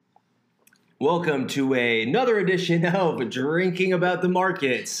Welcome to another edition of Drinking About the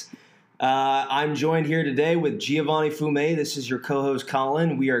Markets. I'm joined here today with Giovanni Fume. This is your co-host,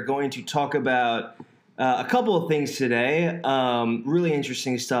 Colin. We are going to talk about a couple of things today. Really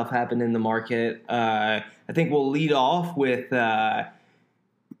interesting stuff happened in the market. I think we'll lead off with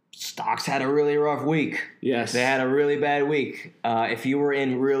stocks had a really rough week. Yes. They had a really bad week. If you were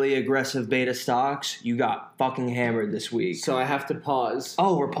in really aggressive beta stocks, you got fucking hammered this week. So I have to pause.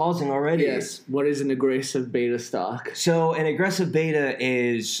 Oh, we're pausing already? Yes. What is an aggressive beta stock? So an aggressive beta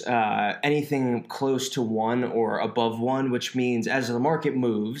is anything close to 1 or above 1, which means as the market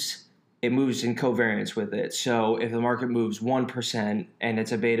moves, it moves in covariance with it. So if the market moves 1% and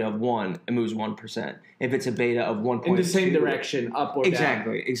it's a beta of 1, it moves 1%. If it's a beta of 1.2, in the same direction, up or down.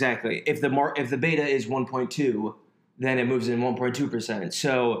 Exactly. If the beta is 1.2, then it moves in 1.2%.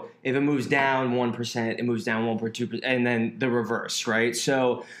 So if it moves down 1%, it moves down 1.2%, and then the reverse, right?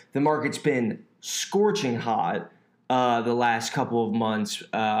 So the market's been scorching hot the last couple of months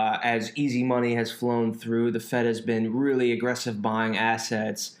as easy money has flown through. The Fed has been really aggressive buying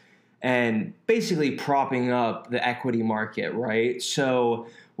assets and basically propping up the equity market, right? So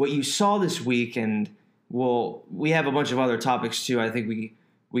what you saw this week, and we have a bunch of other topics too. I think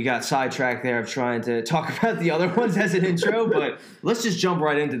we got sidetracked there of trying to talk about the other ones as an intro, but let's just jump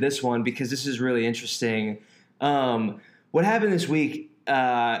right into this one because this is really interesting. What happened this week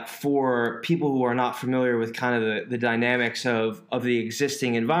for people who are not familiar with kind of the dynamics of the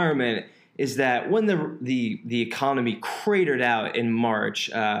existing environment is that when the economy cratered out in March,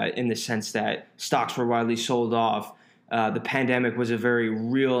 in the sense that stocks were widely sold off, the pandemic was a very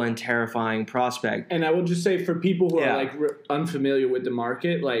real and terrifying prospect. And I will just say for people who are unfamiliar with the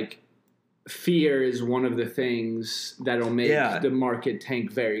market, fear is one of the things that'll make the market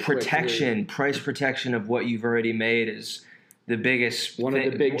tank very quickly. Price protection of what you've already made is the biggest one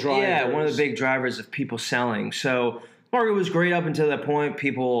of the big drivers. Yeah, one of the big drivers of people selling. So market was great up until that point.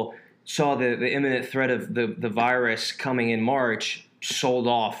 People saw the imminent threat of the virus coming in March, sold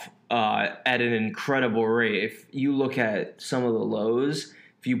off at an incredible rate. If you look at some of the lows,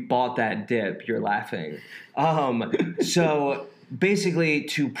 if you bought that dip, you're laughing. So basically,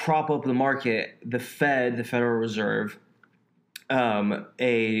 to prop up the market, the Fed, the Federal Reserve,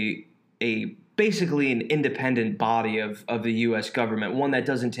 basically an independent body of the U.S. government, one that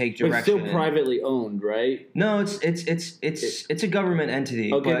doesn't take direction. It's still privately owned, right? No, it's a government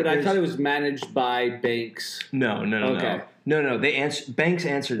entity. Okay, but I thought it was managed by banks. No. Okay. No. Banks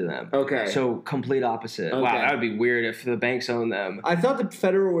answer to them. Okay. So complete opposite. Okay. Wow, that would be weird if the banks own them. I thought the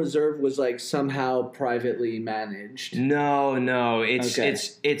Federal Reserve was somehow privately managed. No. It's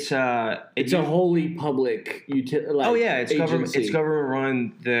a wholly public utility. It's government. It's government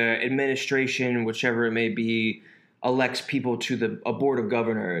run. The administration, whichever it may be, elects people to a board of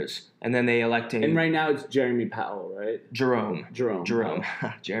governors, and then they elect And right now it's Jeremy Powell, right? Jerome.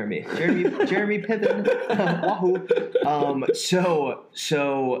 Jeremy Piven. Wahoo.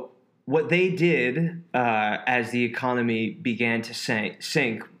 So what they did as the economy began to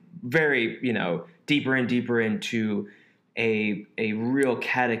sink very, deeper and deeper into a real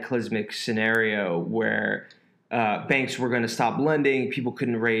cataclysmic scenario where banks were going to stop lending, people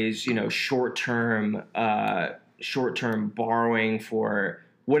couldn't raise, short-term borrowing for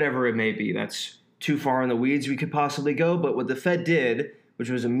whatever it may be. That's too far in the weeds we could possibly go. But what the Fed did,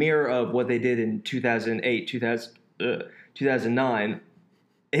 which was a mirror of what they did in 2008, 2009,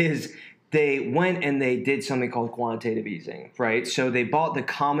 is they went and they did something called quantitative easing, right? So they bought the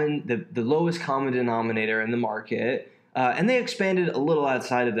lowest common denominator in the market, and they expanded a little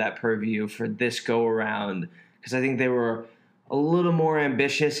outside of that purview for this go around because I think they were a little more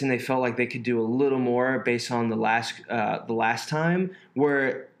ambitious and they felt like they could do a little more based on the last time,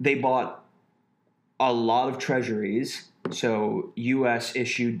 where they bought a lot of treasuries, so U.S.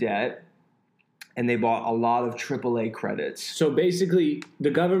 issued debt, and they bought a lot of AAA credits. So basically,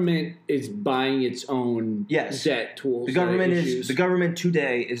 the government is buying its own debt tools. The government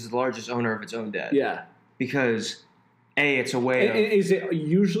today is the largest owner of its own debt. Yeah, because it's a way of. Is it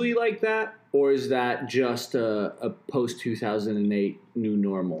usually like that? Or is that just a post-2008 new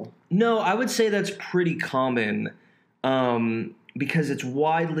normal? No, I would say that's pretty common because it's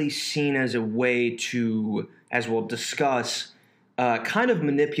widely seen as a way to, as we'll discuss, kind of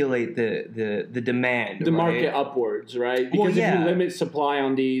manipulate the demand. The market upwards, right? Because if you limit supply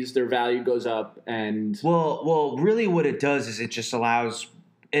on these, their value goes up. And Well, really what it does is it just allows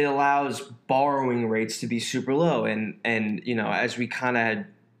borrowing rates to be super low. And as we kind of had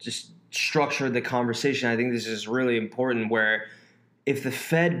just structured the conversation, I think this is really important, where if the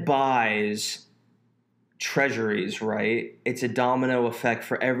Fed buys treasuries, right, it's a domino effect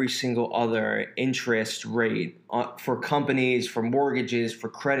for every single other interest rate for companies, for mortgages, for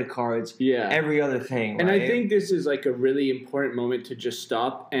credit cards, every other thing. And right? I think this is like a really important moment to just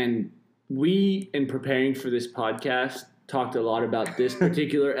stop. And we, in preparing for this podcast, talked a lot about this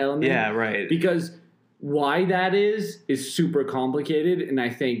particular element. Yeah, right. Because why that is super complicated, and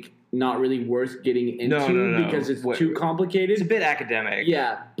I think not really worth getting into because it's too complicated. It's a bit academic.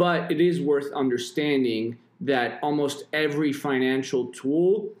 Yeah, but it is worth understanding that almost every financial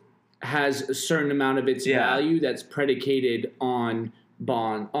tool has a certain amount of its value that's predicated on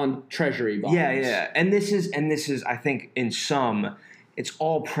treasury bonds. Yeah. And this is I think in sum, it's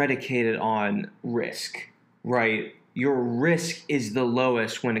all predicated on risk, right? Your risk is the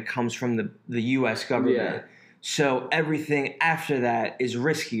lowest when it comes from the US government. Yeah. So everything after that is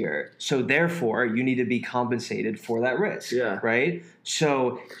riskier. So therefore, you need to be compensated for that risk. Yeah. Right?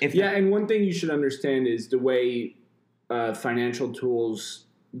 So and one thing you should understand is the way financial tools,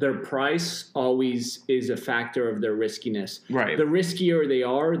 their price always is a factor of their riskiness. Right. The riskier they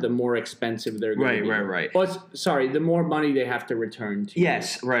are, the more expensive they're going to be. Right. The more money they have to return to.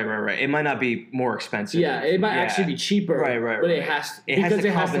 Yes, right. It might not be more expensive. Yeah, it might actually be cheaper. Right. But it has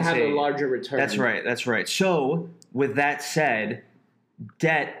to have a larger return. That's right. So, with that said,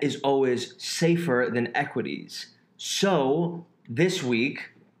 debt is always safer than equities. So, this week...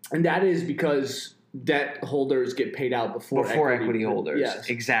 And that is because... debt holders get paid out before equity holders. Yes.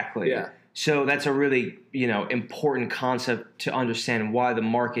 Exactly. Yeah. So that's a really, important concept to understand why the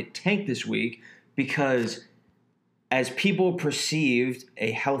market tanked this week, because as people perceived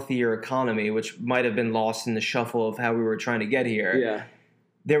a healthier economy, which might have been lost in the shuffle of how we were trying to get here,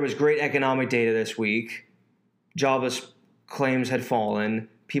 there was great economic data this week. Jobless claims had fallen.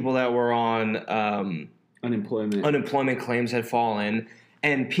 People that were on unemployment claims had fallen.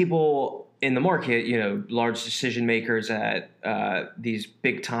 And people in the market, large decision makers at these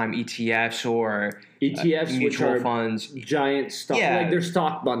big time ETFs or mutual funds, giant stock, like they're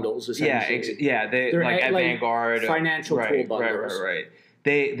stock bundles essentially. They're like at Vanguard, financial tool bundles. Right.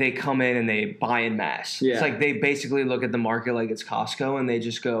 They come in and they buy in mass. Yeah. It's like they basically look at the market like it's Costco and they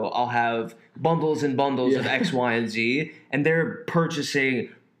just go, I'll have bundles and bundles of X, Y, and Z, and their purchasing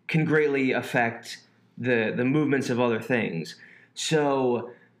can greatly affect the movements of other things. So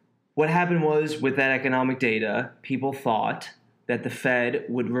what happened was, with that economic data, people thought that the Fed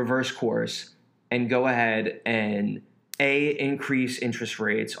would reverse course and go ahead and increase interest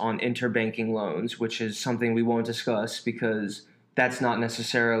rates on interbanking loans, which is something we won't discuss because that's not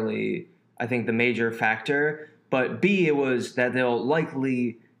necessarily, I think, the major factor. But B, it was that they'll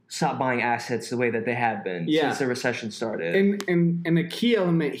likely stop buying assets the way that they have been since the recession started. And a key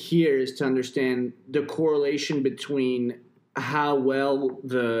element here is to understand the correlation between how well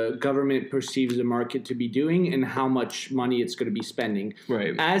the government perceives the market to be doing and how much money it's going to be spending.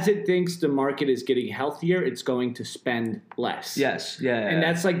 Right. As it thinks the market is getting healthier, it's going to spend less. Yes. Yeah. And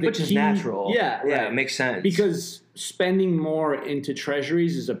that's like the Which key. is natural. Yeah. Right. Yeah, it makes sense. Because spending more into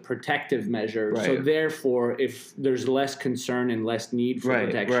treasuries is a protective measure. Right. So therefore, if there's less concern and less need for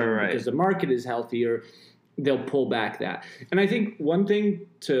protection because the market is healthier, they'll pull back that. And I think one thing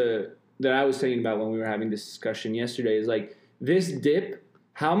that I was thinking about when we were having this discussion yesterday is like, this dip,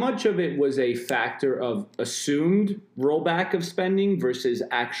 how much of it was a factor of assumed rollback of spending versus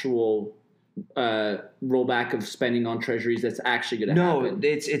actual rollback of spending on treasuries that's actually going to happen? No,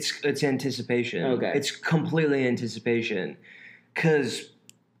 it's anticipation. Okay. It's completely anticipation. Because,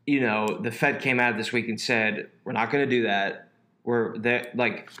 the Fed came out this week and said, we're not going to do that.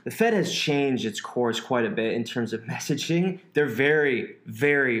 The Fed has changed its course quite a bit in terms of messaging. They're very,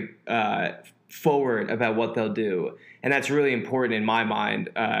 very forward about what they'll do. And that's really important in my mind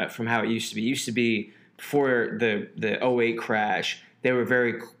from how it used to be. It used to be before the 2008 crash, they were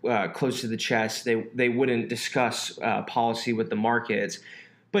very close to the chest. They wouldn't discuss policy with the markets.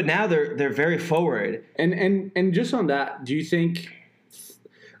 But now they're very forward. And just on that, do you think,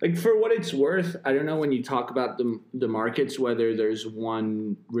 like, for what it's worth, I don't know when you talk about the markets, whether there's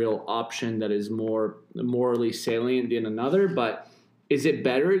one real option that is more morally salient than another, but is it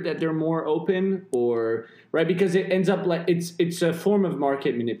better that they're more open or right? Because it ends up like it's a form of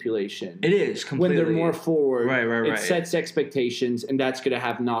market manipulation. It is completely. When they're more forward. Right. It sets expectations, and that's going to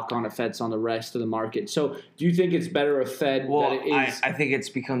have knock-on effects on the rest of the market. So, do you think it's better a Fed that it is? I think it's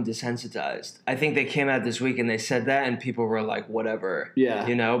become desensitized. I think they came out this week and they said that, and people were like, "Whatever."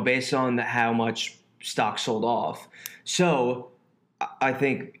 Yeah. Based on how much stock sold off. So, I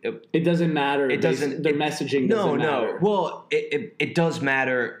think it doesn't matter. It doesn't. Their messaging doesn't matter. No. Well, it does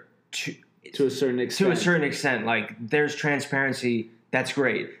matter to a certain extent. To a certain extent, like there's transparency. That's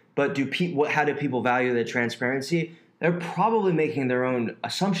great. But how do people value the transparency? They're probably making their own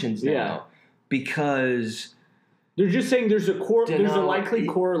assumptions now because they're just saying there's a likely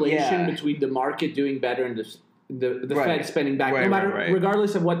correlation between the market doing better and the Fed spending back,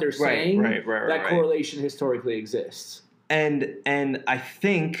 regardless of what they're saying. That correlation historically exists. And I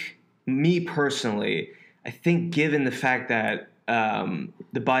think, me personally, given the fact that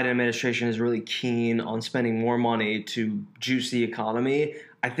the Biden administration is really keen on spending more money to juice the economy,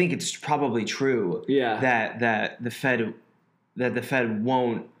 I think it's probably true that the Fed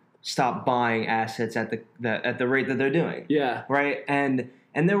won't stop buying assets at the rate that they're doing. Yeah. Right. And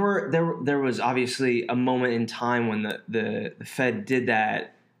there was obviously a moment in time when the Fed did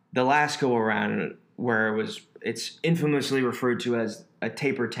that the last go around, where it's infamously referred to as a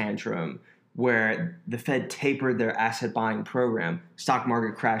taper tantrum, where the Fed tapered their asset buying program. Stock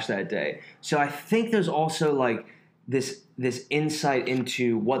market crashed that day. So I think there's also like this insight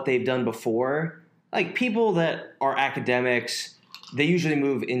into what they've done before. Like, people that are academics, they usually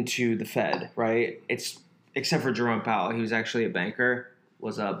move into the Fed, right? Except for Jerome Powell, he was actually a banker.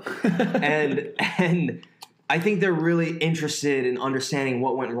 What's up? and I think they're really interested in understanding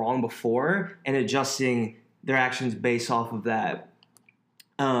what went wrong before and adjusting their actions based off of that.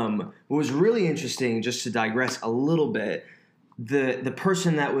 What was really interesting, just to digress a little bit, the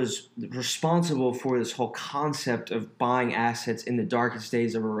person that was responsible for this whole concept of buying assets in the darkest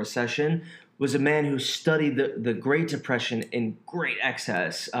days of a recession was a man who studied the Great Depression in great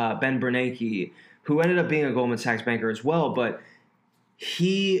excess, Ben Bernanke, who ended up being a Goldman Sachs banker as well, but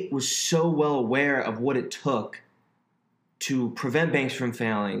he was so well aware of what it took to prevent banks from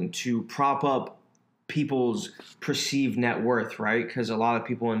failing, to prop up people's perceived net worth, right? Because a lot of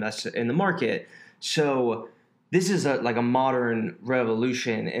people invest in the market. So this is like a modern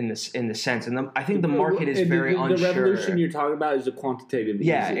revolution in the sense, and I think the market is very unsure. The revolution you're talking about is a quantitative easing.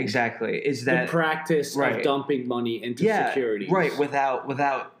 Yeah, exactly. Is that the practice of dumping money into securities? Right,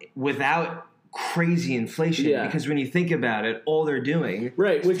 without crazy inflation. Yeah. Because when you think about it, all they're doing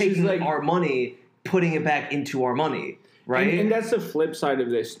is taking our money, putting it back into our money, right? And that's the flip side of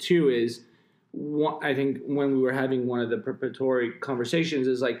this too. Is I think when we were having one of the preparatory conversations,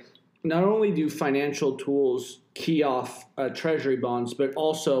 is like, not only do financial tools key off treasury bonds, but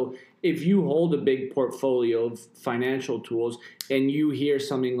also if you hold a big portfolio of financial tools and you hear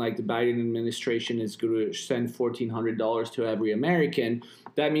something like the Biden administration is going to send $1,400 to every American,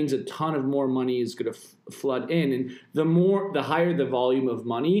 that means a ton of more money is going to flood in. And the higher the volume of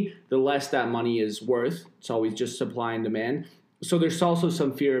money, the less that money is worth. It's always just supply and demand. So there's also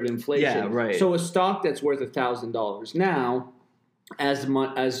some fear of inflation. Yeah, right. So a stock that's worth $1,000 now,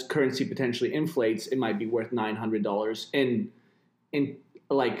 as currency potentially inflates, it might be worth $900 in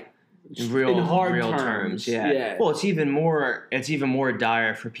hard terms. Yeah. Well, it's even more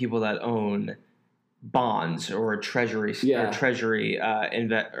dire for people that own bonds or treasury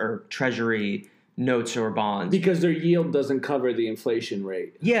notes or bonds, because their yield doesn't cover the inflation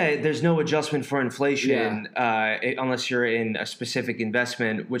rate. Yeah, there's no adjustment for inflation unless you're in a specific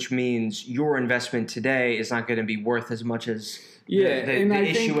investment, which means your investment today is not going to be worth as much as the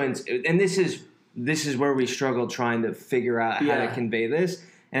issuance. And this is where we struggle trying to figure out how to convey this.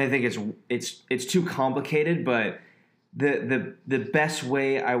 And I think it's too complicated, but the best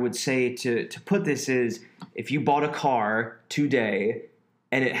way I would say to put this is, if you bought a car today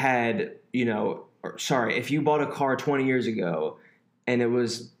and it had, if you bought a car 20 years ago and it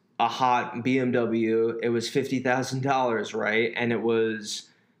was a hot BMW, it was $50,000, right? And it was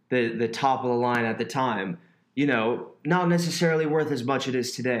the top of the line at the time, not necessarily worth as much as it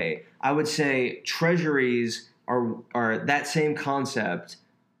is today. I would say treasuries are that same concept.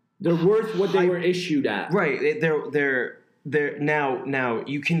 They're worth what they were issued at. Right. They're now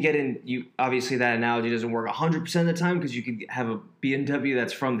you can get in. Obviously that analogy doesn't work 100% of the time, because you could have a BMW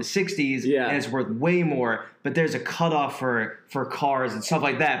that's from the 60s and it's worth way more. But there's a cutoff for cars and stuff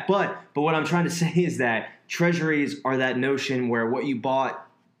like that. But what I'm trying to say is that treasuries are that notion where what you bought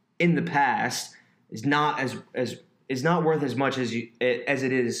in the past is not worth as much as it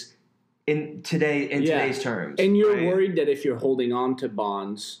is in today's terms. And you're worried that if you're holding on to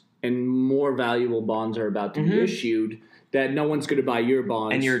bonds and more valuable bonds are about to be issued, that no one's going to buy your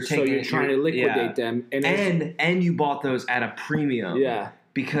bonds, and you're trying to liquidate them, and you bought those at a premium,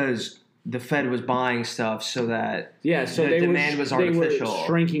 because the Fed was buying stuff so that the demand was artificial, they were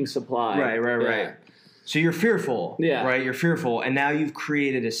shrinking supply, right. So you're fearful, right? You're fearful, and now you've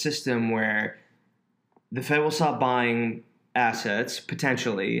created a system where the Fed will stop buying assets,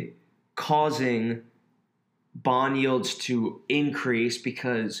 potentially causing bond yields to increase,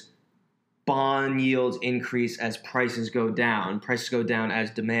 because bond yields increase as prices go down. Prices go down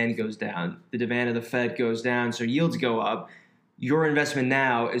as demand goes down. The demand of the Fed goes down, so yields go up. Your investment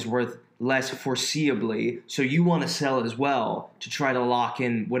now is worth less foreseeably, so you want to sell as well to try to lock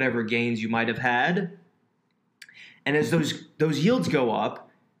in whatever gains you might have had. And as those yields go up,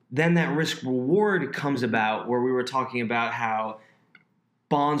 then that risk reward comes about, where we were talking about how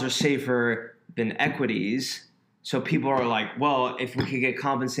bonds are safer than equities. So people are like, well, if we could get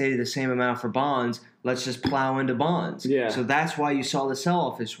compensated the same amount for bonds, let's just plow into bonds. Yeah. So that's why you saw the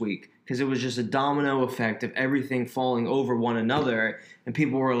sell-off this week, because it was just a domino effect of everything falling over one another. And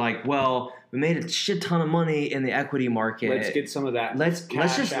people were like, well, we made a shit ton of money in the equity market. Let's get some of that. Let's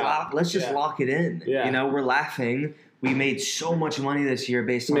just lock it in. Yeah. You know, we're laughing. We made so much money this year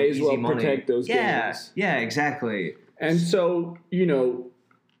based on easy money. May as well protect those gains. Yeah, exactly. And so,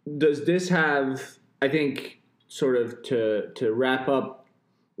 does this have, I think, sort of to wrap up,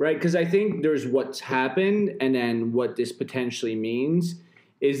 right? Because I think there's what's happened and then what this potentially means.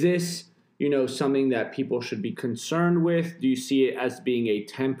 Is this, something that people should be concerned with? Do you see it as being a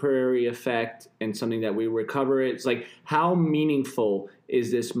temporary effect and something that we recover? It's like, how meaningful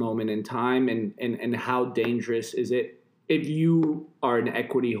is this moment in time, and how dangerous is it if you are an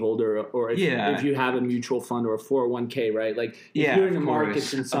equity holder, or if you have a mutual fund or a 401k, right? Like, if you're in the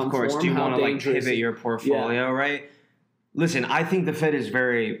markets in some form, do you want to pivot your Yeah. portfolio, right? Listen, I think the Fed is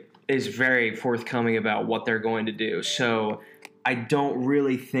very forthcoming about what they're going to do. So I don't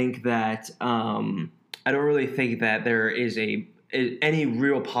really think that there is any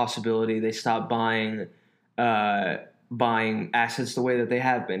real possibility they stop buying assets the way that they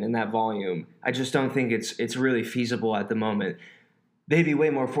have been in that volume. I just don't think it's really feasible at the moment. They'd be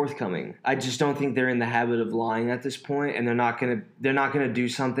way more forthcoming. I just don't think they're in the habit of lying at this point, and they're not gonna do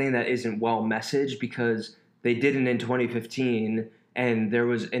something that isn't well messaged, because they didn't in 2015, and there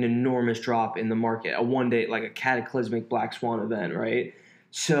was an enormous drop in the market, a one-day, like a cataclysmic black swan event, right?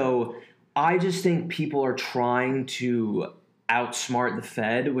 So I just think people are trying to outsmart the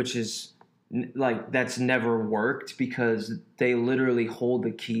Fed, which is that's never worked, because they literally hold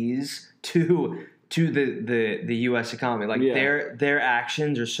the keys to the U.S. economy. Their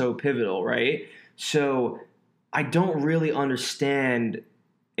actions are so pivotal, right? So I don't really understand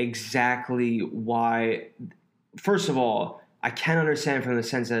exactly why. First of all, I can understand from the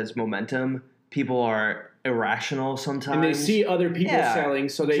sense that it's momentum. People are irrational sometimes. And they see other people selling,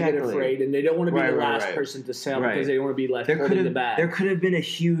 so they get afraid, and they don't want to be the last person to sell because they don't want to be left holding the bag. There could have been a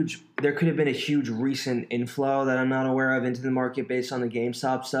huge recent inflow that I'm not aware of into the market based on the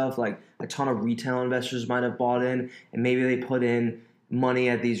GameStop stuff. Like, a ton of retail investors might have bought in, and maybe they put in money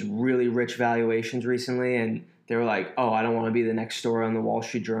at these really rich valuations recently, and they were like, oh, I don't want to be the next story on the Wall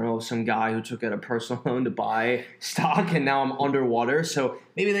Street Journal of some guy who took out a personal loan to buy stock, and now I'm underwater. So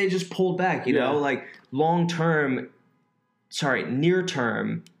maybe they just pulled back, you know? Like, near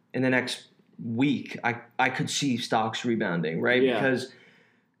term, in the next week, I could see stocks rebounding, right? Yeah. Because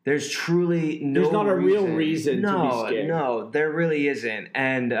there's truly no There's not a real reason to be scared. No, there really isn't.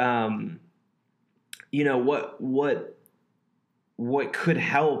 And, what could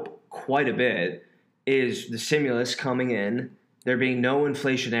help quite a bit is the stimulus coming in, there being no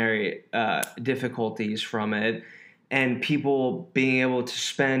inflationary difficulties from it, and people being able to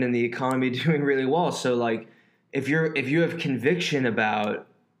spend and the economy doing really well. So, like, if you have conviction about,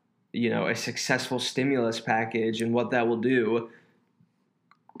 a successful stimulus package and what that will do,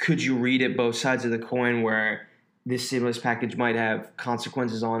 could you read it both sides of the coin, where this stimulus package might have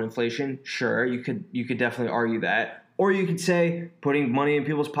consequences on inflation? Sure, you could definitely argue that. Or you could say putting money in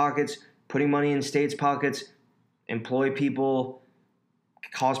people's pockets, putting money in states' pockets, employ people,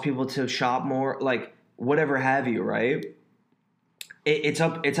 cause people to shop more, like whatever have you, right? It's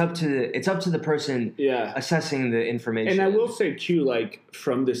up to the person assessing the information. And I will say too, like,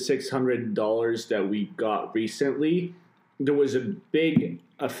 from the $600 that we got recently, there was a big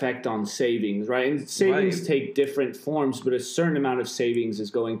effect on savings, right? And savings take different forms, but a certain amount of savings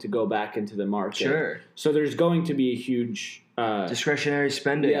is going to go back into the market. Sure. So there's going to be a huge discretionary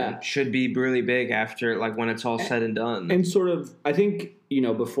spending should be really big after, like, when it's all said and done. And sort of, I think,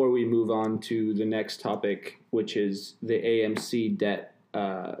 before we move on to the next topic, which is the AMC debt,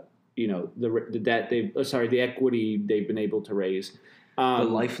 the debt the equity they've been able to raise. The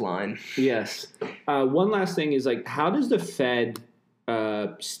lifeline. Yes. One last thing is, like, how does the Fed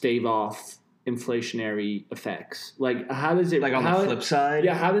stave off inflationary effects? Like, how does it, like, on the flip side?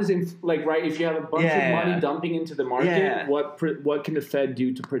 Yeah, how does if you have a bunch of money dumping into the market, what can the Fed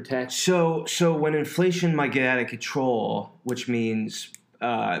do to protect? So when inflation might get out of control, which means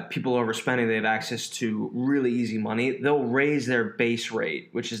people overspending, they have access to really easy money. They'll raise their base rate,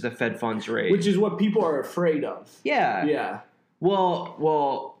 which is the Fed funds rate. Which is what people are afraid of. Yeah. Yeah.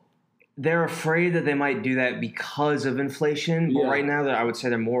 Well, they're afraid that they might do that because of inflation. But right now, I would say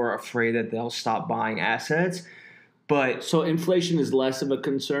they're more afraid that they'll stop buying assets. But so inflation is less of a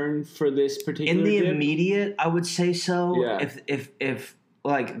concern for this particular in the dip? Immediate, I would say so. Yeah. If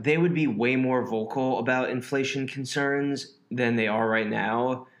like they would be way more vocal about inflation concerns than they are right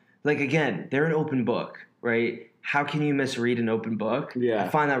now. Like again, they're an open book, right? How can you misread an open book? Yeah. I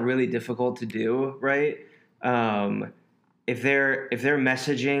find that really difficult to do, right? If they're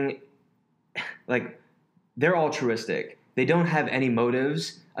messaging, like they're altruistic. They don't have any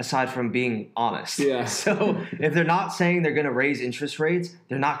motives aside from being honest. Yeah. So if they're not saying they're going to raise interest rates,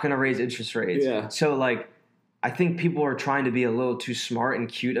 they're not going to raise interest rates. Yeah. So like, I think people are trying to be a little too smart and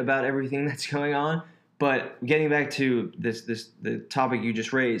cute about everything that's going on. But getting back to the topic you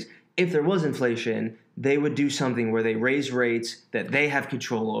just raised, if there was inflation, they would do something where they raise rates that they have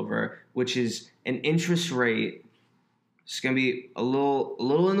control over, which is an interest rate. It's going to be a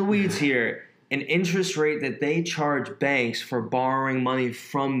little in the weeds here. An interest rate that they charge banks for borrowing money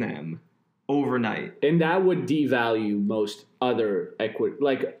from them overnight. And that would devalue most other equity.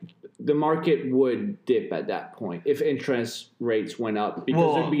 Like the market would dip at that point if interest rates went up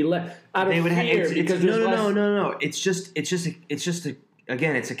because there'd be less out of fear. No. It's just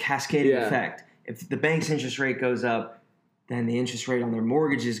a cascading effect. If the bank's interest rate goes up, then the interest rate on their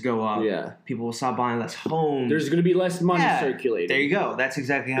mortgages go up. Yeah. People will stop buying less homes. There's going to be less money circulating. There you go. That's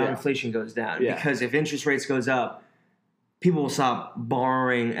exactly how inflation goes down. Yeah. Because if interest rates goes up, people will stop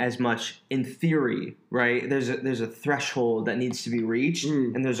borrowing as much in theory, right? There's a threshold that needs to be reached,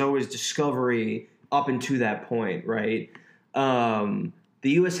 and there's always discovery up into that point, right? The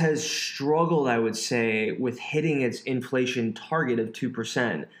U.S. has struggled, I would say, with hitting its inflation target of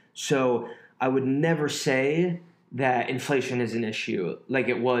 2%. So I would never say that inflation is an issue like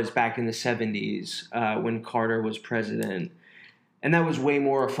it was back in the 70s when Carter was president. And that was way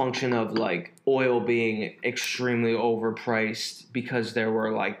more a function of like oil being extremely overpriced because there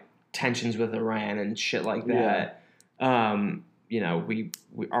were like tensions with Iran and shit like that. Yeah.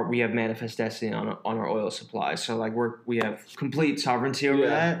 We have manifest destiny on our oil supply. So like we have complete sovereignty over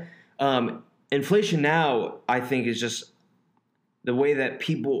that. Inflation now, I think, is just the way that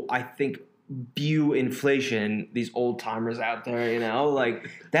people, I think, view inflation, these old timers out there, like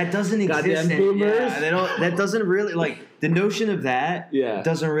that doesn't exist. Goddamn boomers. That doesn't really, like, the notion of that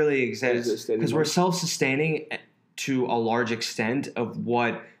doesn't really exist because we're self-sustaining to a large extent of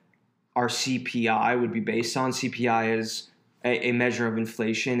what our CPI would be based on. CPI is a measure of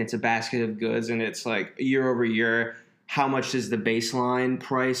inflation. It's a basket of goods, and it's like year over year, how much does the baseline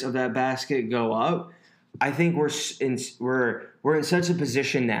price of that basket go up? I think we're in such a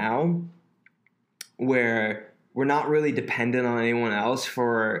position now where we're not really dependent on anyone else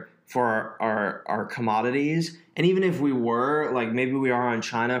for our commodities. And even if we were, like, maybe we are on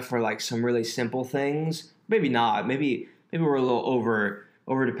China for like some really simple things, maybe not. Maybe we're a little over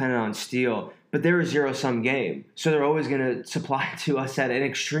dependent on steel. But they're a zero-sum game. So they're always going to supply to us at an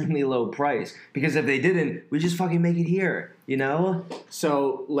extremely low price. Because if they didn't, we just fucking make it here,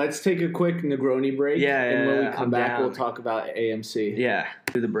 So let's take a quick Negroni break. And when we come back, we'll talk about AMC. Yeah,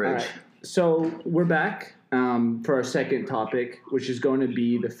 through the bridge. All right. So we're back for our second topic, which is going to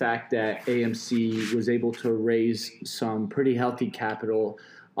be the fact that AMC was able to raise some pretty healthy capital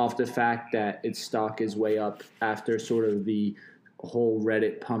off the fact that its stock is way up after sort of the whole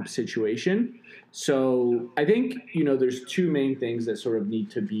Reddit pump situation. So I think, there's two main things that sort of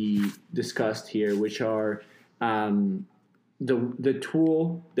need to be discussed here, which are the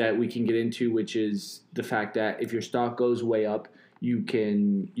tool that we can get into, which is the fact that if your stock goes way up, you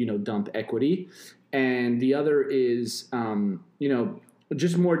can, dump equity. And the other is,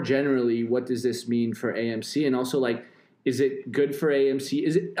 just more generally, what does this mean for AMC? And also, like, is it good for AMC?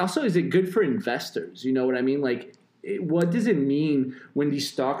 Is it good for investors? You know what I mean? Like, what does it mean when these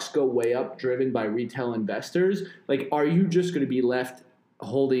stocks go way up driven by retail investors? Like, are you just going to be left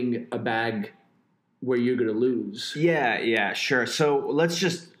holding a bag where you're going to lose? Yeah, sure. So let's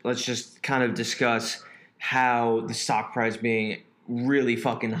just kind of discuss how the stock price being really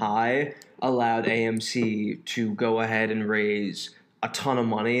fucking high allowed AMC to go ahead and raise a ton of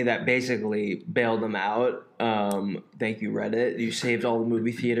money that basically bailed them out. Thank you, Reddit. You saved all the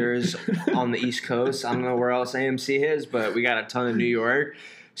movie theaters on the East Coast. I don't know where else AMC is, but we got a ton in New York.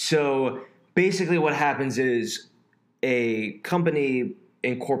 So basically what happens is a company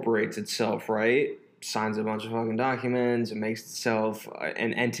incorporates itself, right? Signs a bunch of fucking documents, it makes itself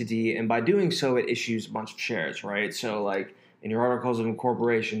an entity, and by doing so, it issues a bunch of shares, right? So, like, in your articles of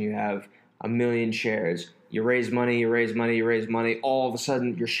incorporation, you have 1 million shares. You raise money. All of a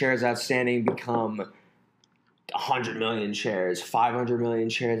sudden, your shares outstanding become 100 million shares, 500 million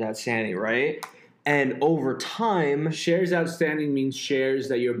shares outstanding, right? And over time, shares outstanding means shares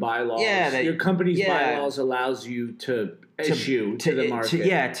that your bylaws, your company's bylaws allows you to issue to the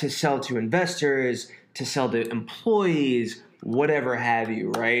market. To sell to investors, to sell to employees, whatever have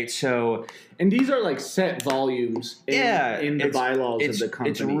you, right? So, and these are like set volumes in the bylaws of the company.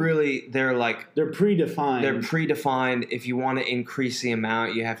 It's really, they're predefined. They're predefined. If you want to increase the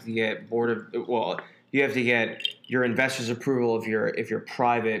amount, you have to get you have to get your investors' approval if you're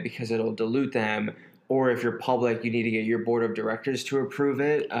private, because it'll dilute them. Or if you're public, you need to get your board of directors to approve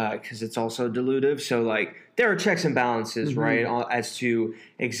it, because it's also dilutive. So there are checks and balances, right, as to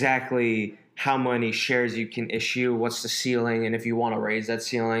exactly how many shares you can issue, what's the ceiling, and if you want to raise that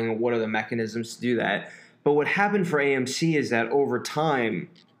ceiling, what are the mechanisms to do that. But what happened for AMC is that over time,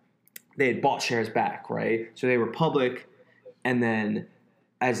 they had bought shares back, right? So they were public, and then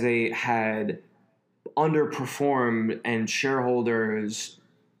as they had underperformed, and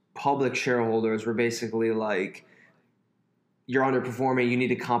public shareholders were basically like, you're underperforming, you need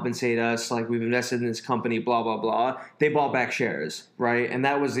to compensate us, like, we've invested in this company, blah, blah, blah. They bought back shares, right? And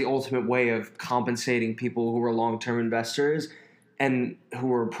that was the ultimate way of compensating people who were long-term investors and who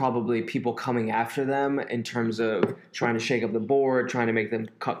were probably people coming after them in terms of trying to shake up the board, trying to make them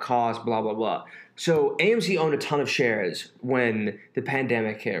cut costs, blah, blah, blah. So AMC owned a ton of shares when the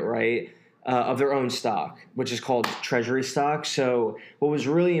pandemic hit, right? Of their own stock, which is called treasury stock. So what was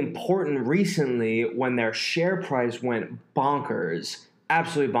really important recently, when their share price went bonkers,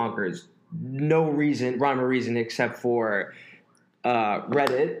 absolutely bonkers, no rhyme or reason except for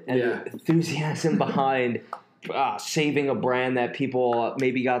Reddit and the enthusiasm behind saving a brand that people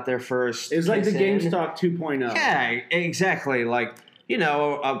maybe got their first. It's like the GameStop 2.0. Yeah, exactly. Like,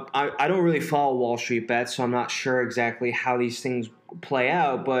 I don't really follow Wall Street Bets, so I'm not sure exactly how these things play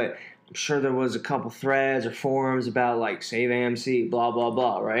out, but I'm sure there was a couple threads or forums about save AMC, blah, blah,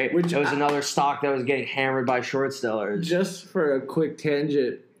 blah, right? Which was another stock that was getting hammered by short sellers. Just for a quick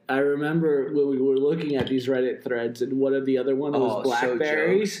tangent, I remember when we were looking at these Reddit threads, and one of the other one was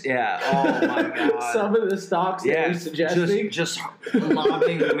BlackBerry. So yeah. Oh my god. Some of the stocks they were suggesting. Just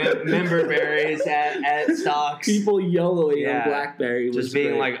lobbing member berries at stocks. People YOLOing on BlackBerry. Just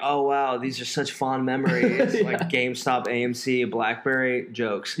being like, oh wow, these are such fond memories. Like GameStop, AMC, BlackBerry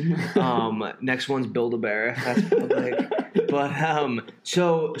jokes. Next one's Build-A-Bear. That's public. But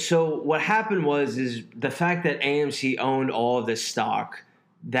so what happened is the fact that AMC owned all of this stock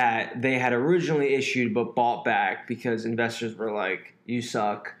that they had originally issued but bought back because investors were like, you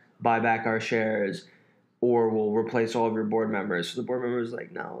suck, buy back our shares, or we'll replace all of your board members. So the board members were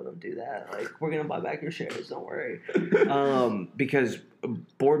like, no, don't do that. We're going to buy back your shares, don't worry. Because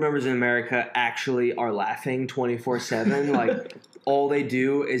board members in America actually are laughing 24/7. All they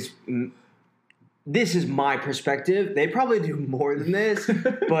do is... This is my perspective. They probably do more than this,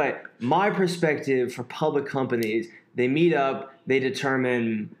 but my perspective for public companies, they meet up, they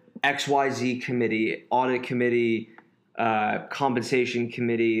determine XYZ committee, audit committee, compensation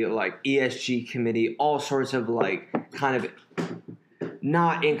committee, ESG committee, all sorts of kind of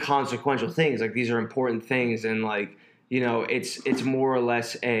not inconsequential things. These are important things, and it's more or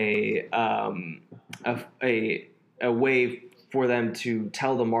less a way for them to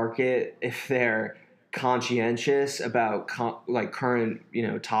tell the market if they're conscientious about current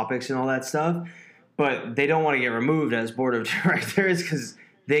topics and all that stuff, but they don't want to get removed as board of directors because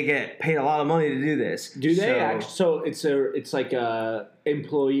they get paid a lot of money to do this. Do they actually? So it's like a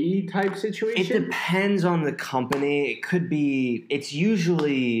employee type situation. It depends on the company. It could be. It's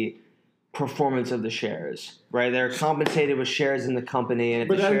usually performance of the shares, right? They're compensated with shares in the company, and if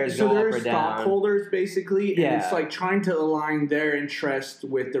the shares go up or down. So they're stockholders, basically, and it's trying to align their interest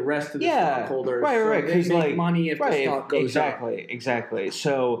with the rest of the stockholders. Right. They make money if the stock goes up. Exactly.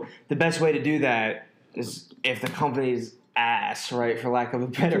 So the best way to do that is if the company's ass, right, for lack of a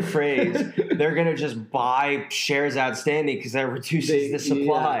better phrase, they're going to just buy shares outstanding because that reduces the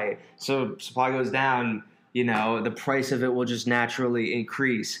supply. Yeah. So supply goes down, the price of it will just naturally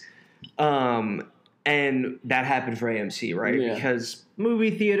increase. And that happened for AMC, right? Yeah. Because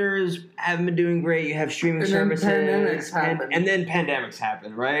movie theaters haven't been doing great. You have streaming services. And then pandemics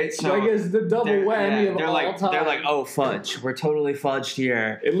happen, right? So I guess the double whammy of all time. They're like, oh, fudge. We're totally fudged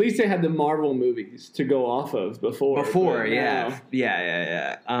here. At least they had the Marvel movies to go off of before.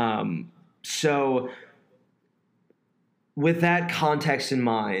 Yeah. So with that context in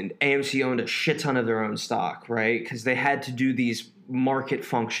mind, AMC owned a shit ton of their own stock, right? Because they had to do these market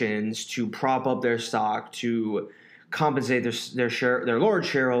functions to prop up their stock, to compensate their large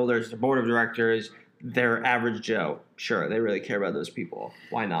shareholders, their board of directors, their average Joe. Sure, they really care about those people.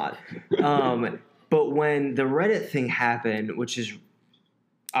 Why not? But when the Reddit thing happened, which is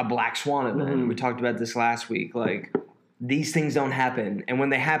a black swan event, we talked about this last week, like these things don't happen. And when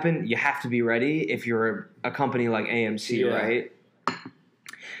they happen, you have to be ready if you're a company like AMC, right?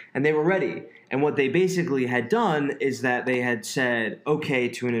 And they were ready. And what they basically had done is that they had said, okay,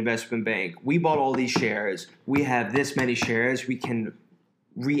 to an investment bank, we bought all these shares. We have this many shares. We can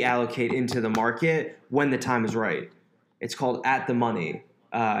reallocate into the market when the time is right. It's called at the money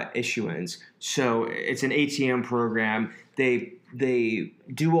issuance. So it's an ATM program. They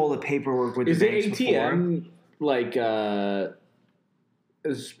do all the paperwork with the banks before. Is the ATM like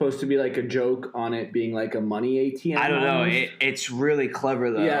is supposed to be like a joke on it being like a money ATM? I don't know. It's really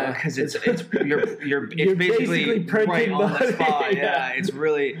clever though, because it's you're basically right on the spot. Yeah, it's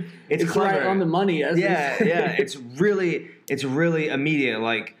clever. Right on the money. It's really immediate.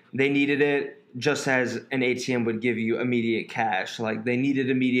 Like they needed it just as an ATM would give you immediate cash. Like they needed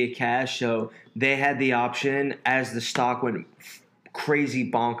immediate cash, so they had the option as the stock went crazy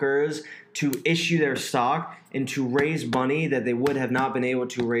bonkers to issue their stock and to raise money that they would have not been able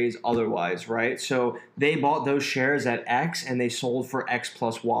to raise otherwise, right? So they bought those shares at X and they sold for X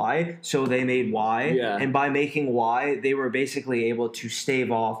plus Y, so they made Y. Yeah. And by making Y, they were basically able to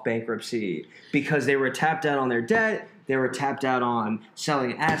stave off bankruptcy because they were tapped out on their debt, they were tapped out on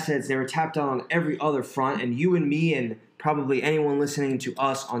selling assets, they were tapped out on every other front, and you and me and probably anyone listening to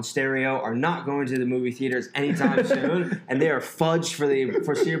us on stereo are not going to the movie theaters anytime soon, and they are fudged for the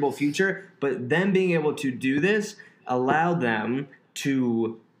foreseeable future. But them being able to do this allowed them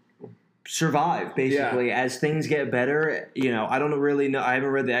to survive, basically, as things get better. You know, I don't really know. I haven't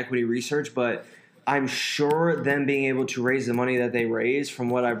read the equity research, but I'm sure them being able to raise the money that they raised, from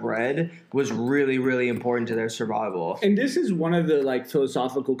what I've read, was really, really important to their survival. And this is one of the, like,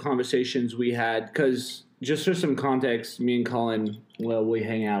 philosophical conversations we had, because just for some context, me and Colin, well, we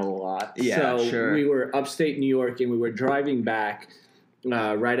hang out a lot. Yeah, so sure. We were upstate New York, and we were driving back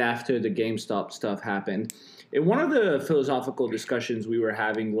right after the GameStop stuff happened. And one of the philosophical discussions we were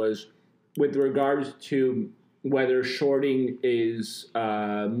having was with regards to whether shorting is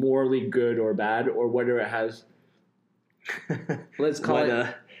morally good or bad, or whether it has, let's call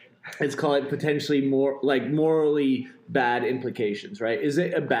it potentially more like morally bad implications, right? Is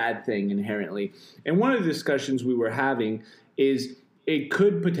it a bad thing inherently? And one of the discussions we were having is it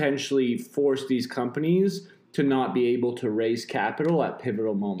could potentially force these companies to not be able to raise capital at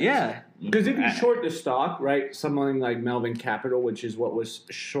pivotal moments. Yeah. Because if you short the stock, right, someone like Melvin Capital, which is what was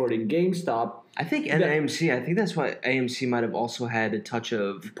shorting GameStop. I think AMC, I think that's why AMC might have also had a touch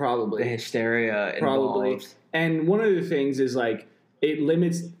of probably the hysteria involved. Probably. And one of the things is like it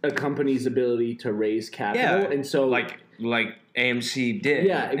limits a company's ability to raise capital. Yeah. And so like AMC did.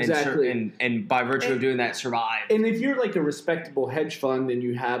 Yeah, exactly. And by virtue of doing that, survived. And if you're like a respectable hedge fund and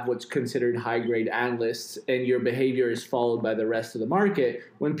you have what's considered high-grade analysts and your behavior is followed by the rest of the market,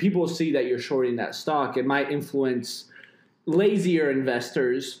 when people see that you're shorting that stock, it might influence lazier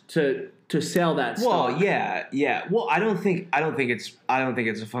investors to sell that stock. Well, yeah. Well, I don't think it's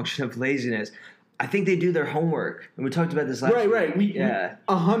a function of laziness. I think they do their homework, and we talked about this last week. Right.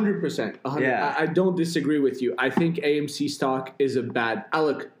 100%. Yeah. I don't disagree with you. I think AMC stock is a bad.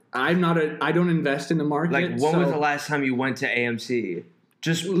 Look, I don't invest in the market. Like, when was the last time you went to AMC?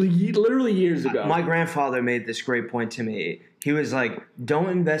 Just literally years ago. My grandfather made this great point to me. He was like, "Don't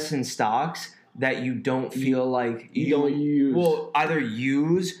invest in stocks that you don't feel like you don't use. Well, either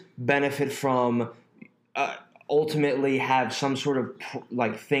use, benefit from." Ultimately have some sort of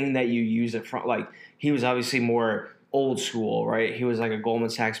like thing that you use it from. Like, he was obviously more old school, right? He was like a Goldman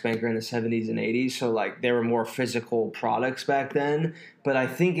Sachs banker in the 70s and 80s, so like there were more physical products back then. But I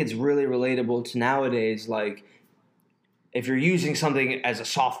think it's really relatable to nowadays. Like, if you're using something as a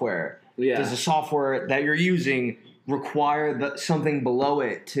software, does the software that you're using require something below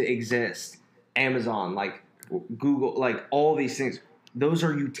it to exist? Amazon, like Google, like all these things, those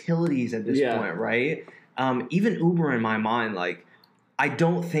are utilities at this point, right? Even Uber, in my mind, like, I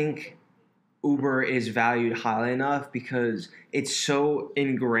don't think Uber is valued highly enough because it's so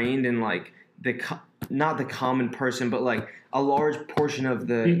ingrained in like not the common person, but like a large portion of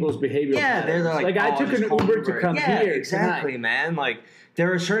the people's behavior. Yeah, they're like I took an Uber to come here. Exactly, tonight. Man. Like,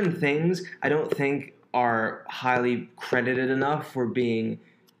 there are certain things I don't think are highly credited enough for being,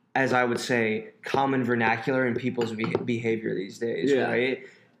 as I would say, common vernacular in people's behavior these days, right?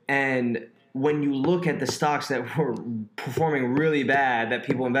 And when you look at the stocks that were performing really bad that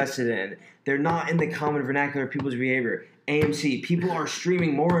people invested in, they're not in the common vernacular of people's behavior. AMC. People are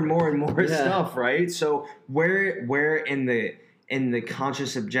streaming more and more and more stuff, right? So where in the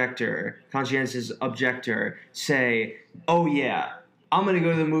conscientious objector say, oh yeah, I'm going to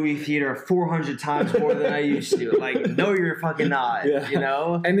go to the movie theater 400 times more than I used to. Like, no, you're fucking not, you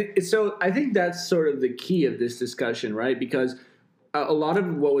know? And so I think that's sort of the key of this discussion, right? Because a lot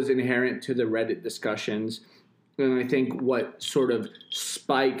of what was inherent to the Reddit discussions, and I think what sort of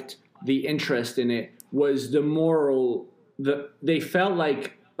spiked the interest in it was they felt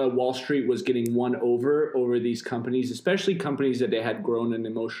like Wall Street was getting won over these companies, especially companies that they had grown an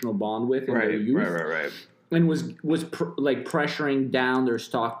emotional bond with in their youth. Right. And was pressuring down their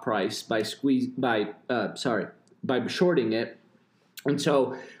stock price by shorting it. And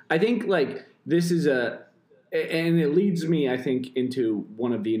so I think like this is and it leads me, I think, into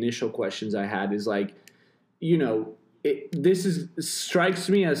one of the initial questions I had is like, you know, strikes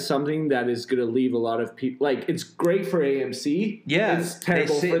me as something that is going to leave a lot of people. Like, it's great for AMC. Yeah, it's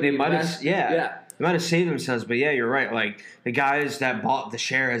terrible for the investors. They might have saved themselves, but yeah, you're right. Like, the guys that bought the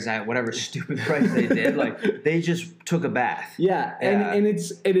shares at whatever stupid price they did, like, they just took a bath. Yeah.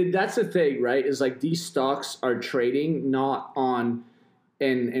 And that's the thing, right? Is like these stocks are trading not on,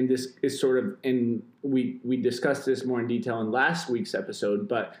 and this is sort of, and we discussed this more in detail in last week's episode,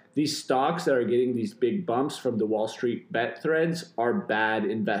 but these stocks that are getting these big bumps from the Wall Street bet threads are bad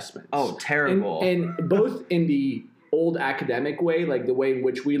investments. Oh, terrible. And both in the old academic way, like the way in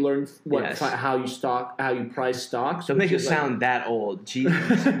which we learn how you price stocks. Don't make it sound that old.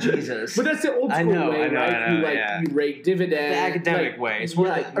 Jesus. But that's the old school way, right? You rate dividend. The academic way. It's more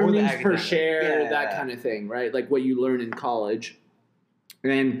like earnings per share, that kind of thing, right? Like what you learn in college.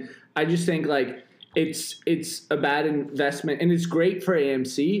 And I just think like it's a bad investment, and it's great for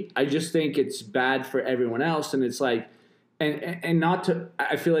AMC. I just think it's bad for everyone else, and it's like, and not to.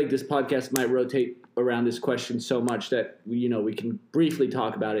 I feel like this podcast might rotate around this question so much that we can briefly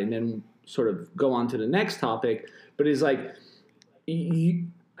talk about it and then sort of go on to the next topic. But it's like,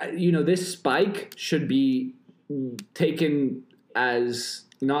 this spike should be taken as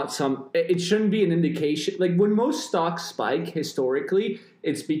not it shouldn't be an indication. Like when most stocks spike historically,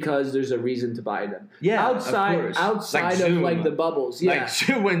 it's because there's a reason to buy them. Yeah, outside like of like the bubbles. Yeah,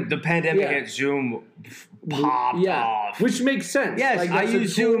 like when the pandemic hit, Zoom popped off, which makes sense. Yes, like, I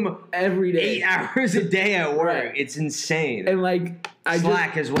use Zoom every day, 8 hours a day at work. Right. It's insane. And like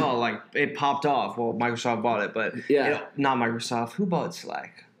Slack as well. Like it popped off. Well, Microsoft bought it, but not Microsoft. Who bought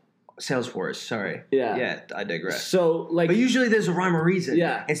Slack? Salesforce, sorry. Yeah, I digress. So, like, but usually there's a rhyme or reason.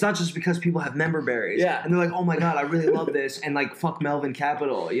 Yeah, it's not just because people have member berries. Yeah, and they're like, oh my god, I really love this, and like, fuck Melvin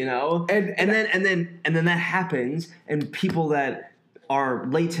Capital, you know. And then that happens, and people that are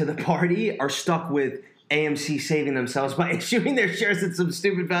late to the party are stuck with AMC saving themselves by issuing their shares at some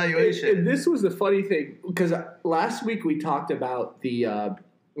stupid valuation. And this was the funny thing, because last week we talked about the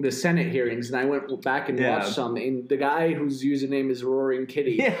Senate hearings, and I went back and watched some, and the guy whose username is Roaring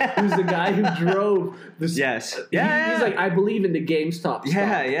Kitty, who's the guy who drove this. Yes. He's like, I believe in the GameStop stock.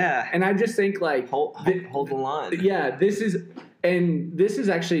 Yeah. And I just think like hold the line. Yeah, this is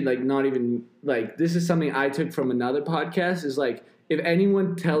actually like not even like, this is something I took from another podcast, is like, if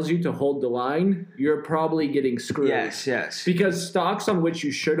anyone tells you to hold the line, you're probably getting screwed. Yes. Because stocks on which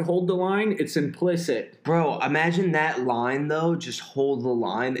you should hold the line, it's implicit. Bro, imagine that line, though. Just hold the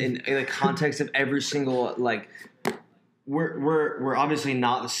line in the context of every single, like, we're obviously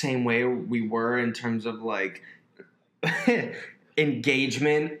not the same way we were in terms of, like,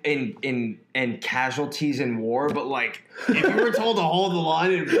 engagement in casualties in war, but like if you were told to hold the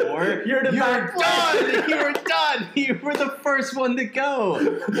line in war, you're done. You were done. You were the first one to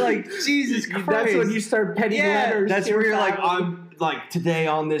go. Like, Jesus Christ. That's when you start penning letters. That's where you're like, I'm like, today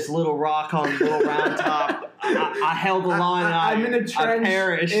on this little rock on Little Round Top, I held the line. I'm in a trench, I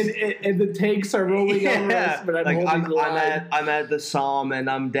perished, and the tanks are rolling over us, but I'm holding the line. I'm at the Psalm and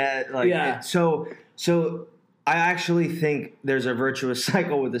I'm dead. Like, so. I actually think there's a virtuous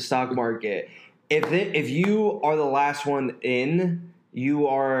cycle with the stock market. If you are the last one in, you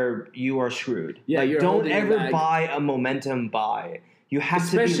are screwed. Yeah, like, don't ever buy a momentum buy. You have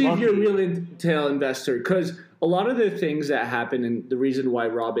especially to be lucky. If you're a real retail investor, because a lot of the things that happen, and the reason why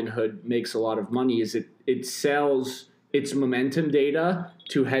Robinhood makes a lot of money is it sells its momentum data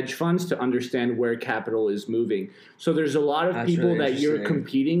to hedge funds to understand where capital is moving. So there's a lot of people that you're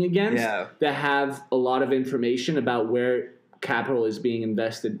competing against that have a lot of information about where capital is being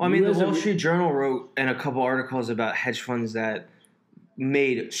invested. Well, I mean, the Wall Street Journal wrote in a couple articles about hedge funds that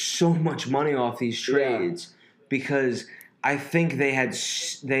made so much money off these trades because I think they had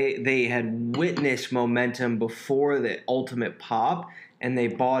witnessed momentum before the ultimate pop. and they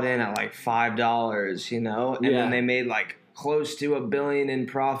bought in at like $5, and then they made like close to $1 billion in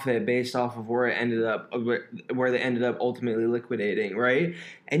profit based off of where they ended up ultimately liquidating, right?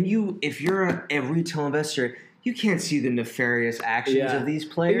 And if you're a retail investor, you can't see the nefarious actions of these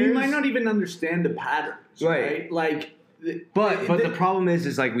players. And you might not even understand the patterns, right? Like, but the problem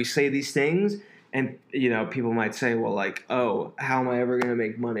is like we say these things. And, people might say, well, like, oh, how am I ever going to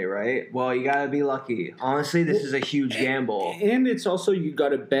make money, right? Well, you got to be lucky. Honestly, this is a huge gamble. And it's also you got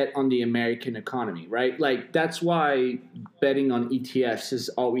to bet on the American economy, right? Like, that's why betting on ETFs is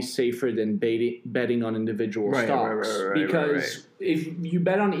always safer than betting on individual stocks. Because if you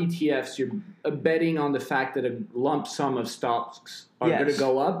bet on ETFs, you're betting on the fact that a lump sum of stocks are going to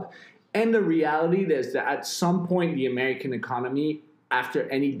go up. And the reality is that at some point, the American economy after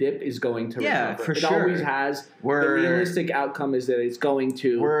any dip is going to recover. Yeah, for sure. It always has. The realistic outcome is that it's going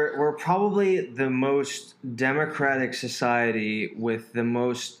to. We're probably the most democratic society with the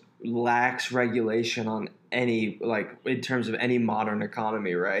most lax regulation on any, like, in terms of any modern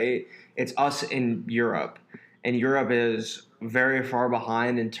economy, right? It's us in Europe. And Europe is very far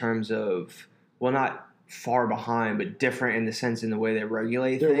behind in terms of, well, not far behind, but different in the sense in the way they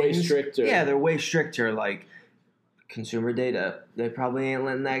regulate things. They're way stricter. Yeah, they're way stricter. Like, consumer data, they probably ain't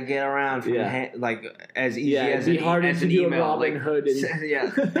letting that get around from as easy as an email.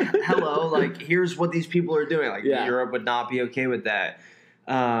 Robinhood. Hello, like here's what these people are doing. Like Europe would not be okay with that.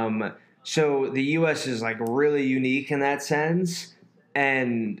 So the U.S. is like really unique in that sense.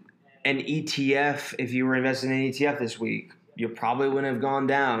 And an ETF, if you were investing in an ETF this week, you probably wouldn't have gone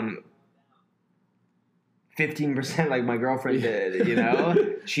down 15% like my girlfriend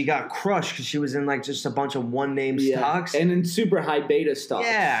did, She got crushed because she was in like just a bunch of one-name stocks. And in super high beta stocks.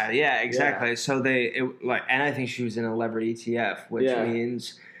 Yeah, exactly. Yeah. So and I think she was in a levered ETF, which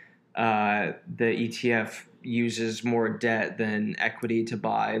means the ETF uses more debt than equity to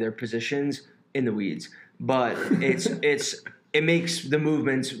buy their positions in the weeds. But it makes the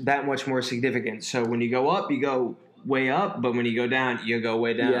movements that much more significant. So when you go up, you go way up, but when you go down, you go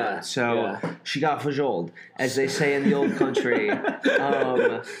way down. She got fajoled, as they say in the old country.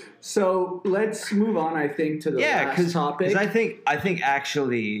 So let's move on, I think, to the last topic. Because I think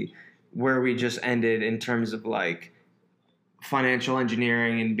actually where we just ended in terms of like financial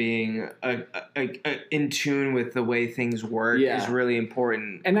engineering and being in tune with the way things work is really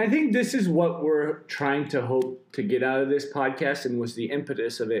important. And I think this is what we're trying to hope to get out of this podcast, and was the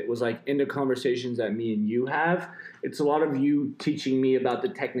impetus of it was like in the conversations that me and you have. It's a lot of you teaching me about the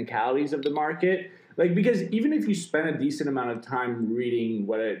technicalities of the market. Like, because even if you spend a decent amount of time reading,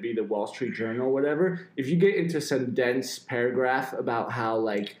 whether it be the Wall Street Journal or whatever, if you get into some dense paragraph about how,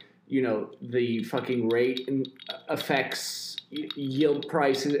 like, the fucking rate affects yield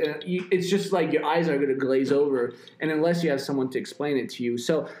prices, it's just like your eyes are going to glaze over, and unless you have someone to explain it to you.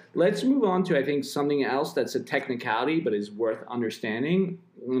 So let's move on to, I think, something else that's a technicality but is worth understanding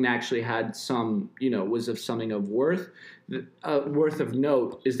and actually had some, was of something of worth of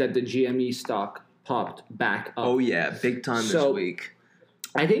note, is that the GME stock popped back up. Oh yeah, big time this week.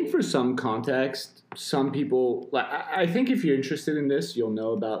 I think for some context, some people, like, I think if you're interested in this, you'll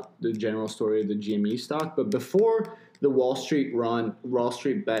know about the general story of the GME stock. But before the Wall Street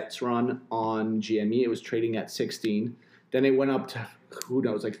bets run on GME, it was trading at 16. Then it went up to, who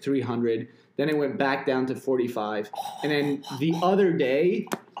knows, like 300. Then it went back down to 45. And then the other day,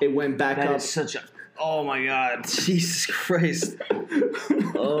 it went back up. That is such a... Oh, my God. Jesus Christ.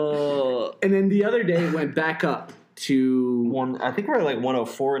 And then the other day, it went back up to... I think we're at like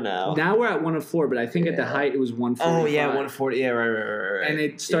 104 now. Now we're at 104, but I think at the height, it was 145. Oh, yeah, 140. Yeah, right. And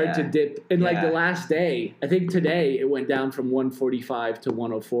it started to dip. And like the last day, I think today, it went down from 145 to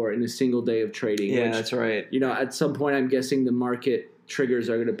 104 in a single day of trading. Yeah, that's right. At some point, I'm guessing the market triggers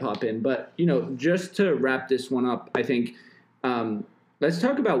are going to pop in. But, just to wrap this one up, I think... let's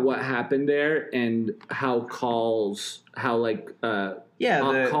talk about what happened there and how call options how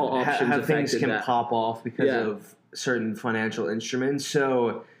things can that. Pop off because of certain financial instruments.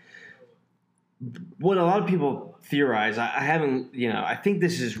 So what a lot of people theorize, I think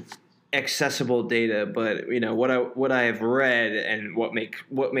this is accessible data, but what I have read and what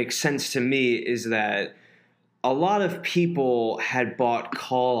makes sense to me is that a lot of people had bought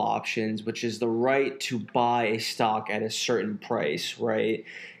call options, which is the right to buy a stock at a certain price, right?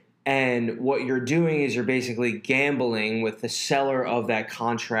 And what you're doing is you're basically gambling with the seller of that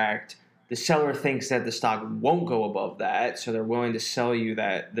contract. The seller thinks that the stock won't go above that, so they're willing to sell you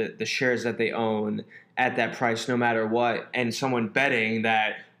that the shares that they own at that price no matter what. And someone betting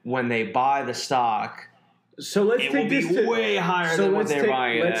that when they buy the stock, so let's it will be way higher than what they're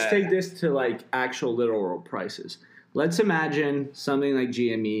buying. Let's take this to like actual literal prices. let's imagine something like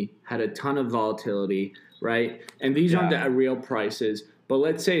GME had a ton of volatility, right? And these aren't the real prices, but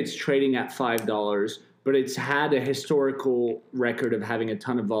let's say it's trading at $5, but it's had a historical record of having a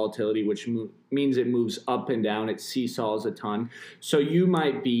ton of volatility, which means it moves up and down. It seesaws a ton. So you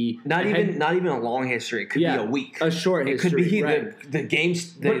might be not even a long history. It could be a week, a short history. It could be right? the games.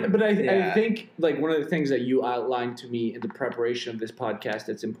 But I think like one of the things that you outlined to me in the preparation of this podcast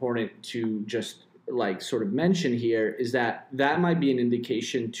that's important to just like sort of mention here is that might be an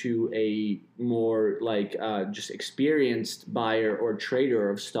indication to a more like just experienced buyer or trader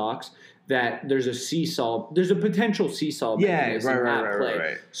of stocks that there's a potential seesaw mechanism at play.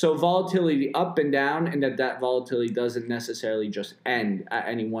 Right. So volatility up and down, and that volatility doesn't necessarily just end at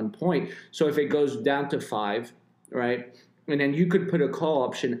any one point. So if it goes down to 5, right, and then you could put a call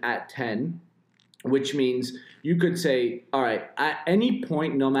option at 10, which means you could say, all right, at any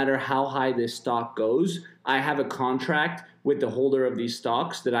point, no matter how high this stock goes, I have a contract with the holder of these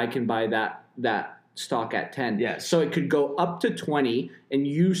stocks that I can buy that stock at 10. Yes. So it could go up to 20 and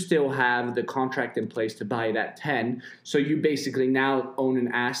you still have the contract in place to buy it at 10. So you basically now own an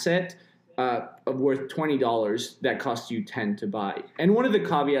asset worth $20 that costs you 10 to buy. And one of the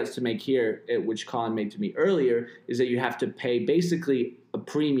caveats to make here, which Colin made to me earlier, is that you have to pay basically a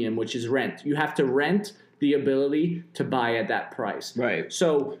premium, which is rent. You have to rent the ability to buy at that price. Right.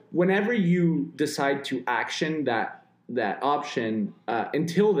 So whenever you decide to action that option,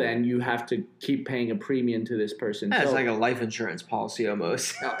 until then, you have to keep paying a premium to this person. Yeah, it's like a life insurance policy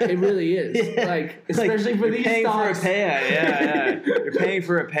almost. It really is. Like, especially for these stocks. For a payout. Yeah. You're paying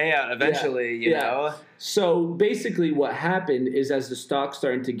for a payout eventually, you know? So basically what happened is as the stock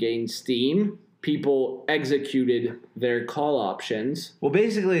started to gain steam, people executed their call options. Well,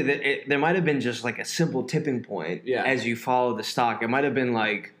 basically, there might have been just like a simple tipping point as you follow the stock. It might have been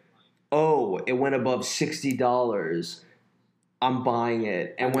like, oh, it went above $60. I'm buying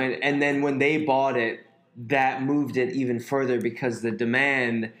it. And then when they bought it, that moved it even further because the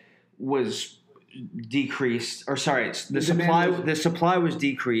demand was decreased, or sorry, the supply was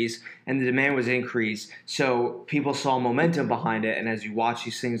decreased and the demand was increased. So people saw momentum behind it. And as you watch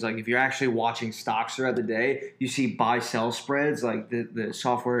these things, like if you're actually watching stocks throughout the day, you see buy-sell spreads. Like the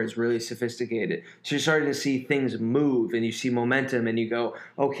software is really sophisticated. So you're starting to see things move and you see momentum and you go,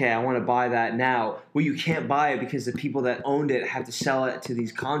 okay, I want to buy that now. Well, you can't buy it because the people that owned it have to sell it to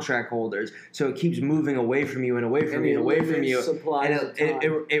these contract holders. So it keeps moving away from you and away from you and away from you. And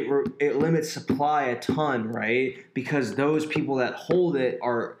it limits supply a ton, right? Because those people that hold it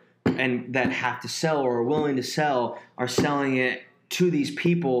and that have to sell or are willing to sell are selling it to these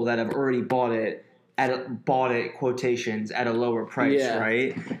people that have already bought it quotations at a lower price,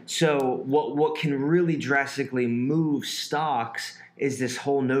 right? So what can really drastically move stocks is this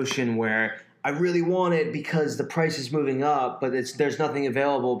whole notion where I really want it because the price is moving up, but there's nothing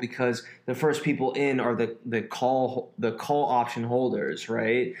available because the first people in are the call option holders,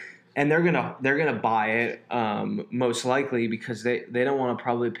 right? And they're gonna buy it most likely because they don't want to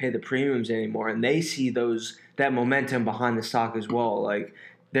probably pay the premiums anymore, and they see that momentum behind the stock as well. Like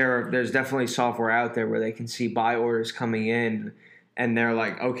there's definitely software out there where they can see buy orders coming in, and they're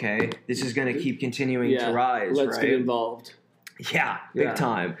like, okay, this is gonna keep continuing to rise. Let's get involved. Yeah, big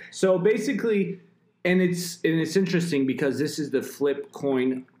time. So basically, and it's interesting because this is the flip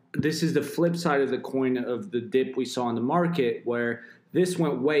coin. This is the flip side of the coin of the dip we saw in the market where this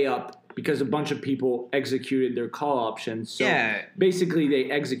went way up because a bunch of people executed their call options. So basically they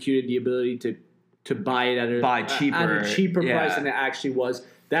executed the ability to buy it at a cheaper price than it actually was.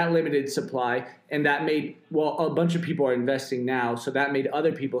 That limited supply, and that made, a bunch of people are investing now, so that made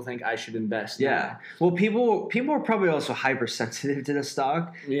other people think I should invest now. Well, people are probably also hypersensitive to the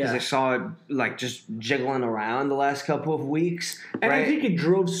stock because they saw it like just jiggling around the last couple of weeks. And I think it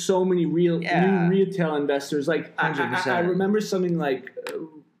drove so many new retail investors. Like 100%. I remember something like,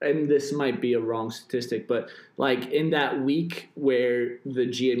 and this might be a wrong statistic, but like in that week where the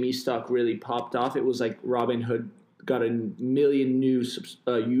GME stock really popped off, it was like Robinhood got 1 million new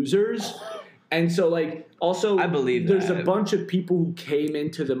users. And so like also I believe there's a bunch of people who came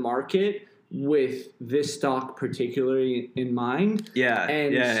into the market with this stock particularly in mind. You know,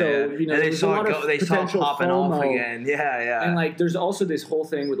 and they saw it popping off again. And like there's also this whole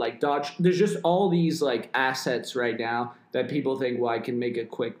thing with like Dodge. There's just all these like assets right now that people think, well, I can make a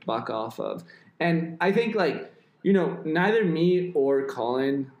quick buck off of. And I think like, you know, neither me or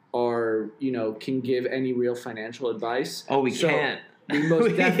Colin can give any real financial advice. Oh, we can't. We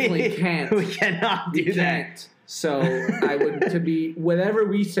most definitely can't. We cannot do that. So I would whatever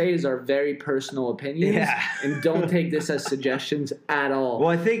we say is our very personal opinions, and don't take this as suggestions at all. Well,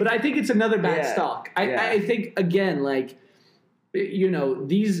 I think it's another bad stock. I think again, like,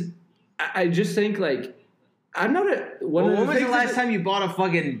 I just think like. I'm not a. When was the last time you bought a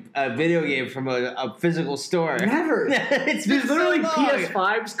fucking video game from a physical store? Never. There's literally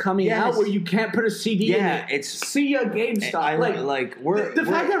PS5s coming out where you can't put a CD in it. See a GameStop. The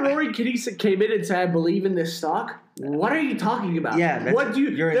fact that Rory Kinnear came in and said, "I believe in this stock." What are you talking about? Yeah,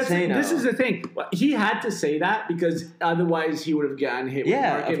 you're insane. This is the thing. He had to say that because otherwise he would have gotten hit with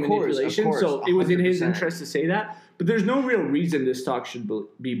market manipulation. Of course, so it was in his interest to say that. But there's no real reason this stock should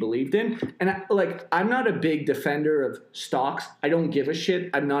be believed in. And I'm not a big defender of stocks. I don't give a shit.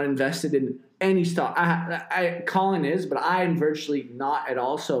 I'm not invested in any stock. Colin is, but I am virtually not at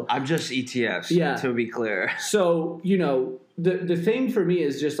all. So I'm just ETFs, to be clear. So, the thing for me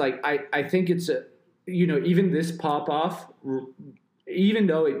is just like, I think it's even this pop off, even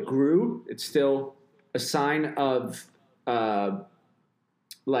though it grew, it's still a sign of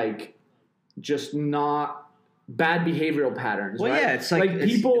just not bad behavioral patterns. Well, right? Yeah, it's like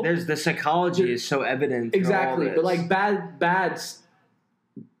people. There's the psychology is so evident. Exactly, but like bad.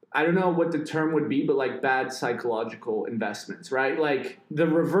 I don't know what the term would be, but like bad psychological investments, right? Like the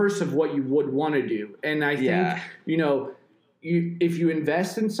reverse of what you would want to do. And I think if you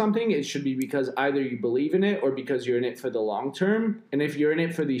invest in something, it should be because either you believe in it or because you're in it for the long term. And if you're in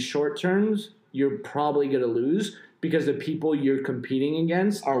it for these short terms, you're probably going to lose. Because the people you're competing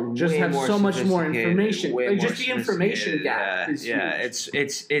against just have so much more information. Just the information gap is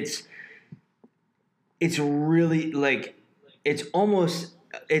huge. It's really like it's almost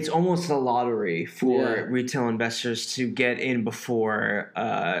a lottery for retail investors to get in before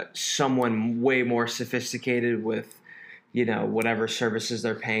someone way more sophisticated with whatever services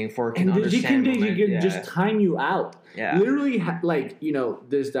they're paying for can understand. He can just time you out. Yeah. Literally,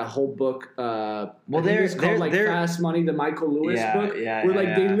 there's that whole book. It's called Fast Money, the Michael Lewis book.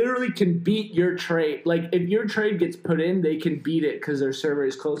 They literally can beat your trade. Like, if your trade gets put in, they can beat it because their server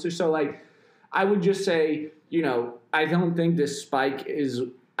is closer. So, I would just say, I don't think this spike is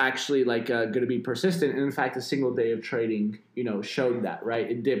actually going to be persistent. And in fact, a single day of trading, showed that, right?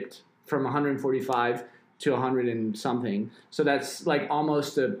 It dipped from 145 to 100 and something. So that's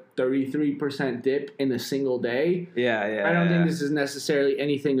almost a 33% dip in a single day. I don't think this is necessarily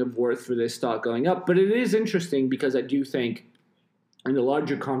anything of worth for this stock going up, but it is interesting because I do think in the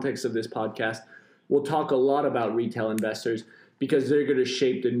larger context of this podcast, we'll talk a lot about retail investors because they're going to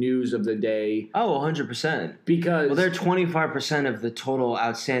shape the news of the day. Oh, 100%. Because they're 25% of the total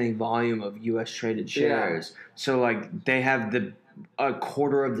outstanding volume of U.S. traded shares. Yeah. So they have a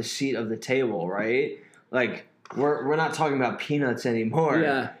quarter of the seat of the table, right? We're not talking about peanuts anymore.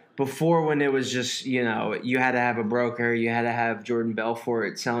 Yeah. Before, when it was just you had to have a broker, you had to have Jordan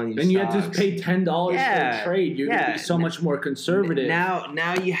Belfort selling you, and stocks. You had to pay $10 for a trade. You're gonna be so much more conservative.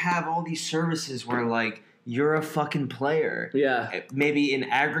 Now you have all these services where you're a fucking player. Yeah. Maybe in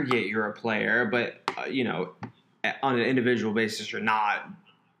aggregate you're a player, but on an individual basis you're not.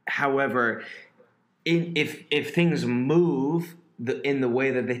 However, if things move in the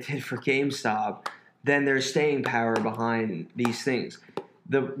way that they did for GameStop, then there's staying power behind these things.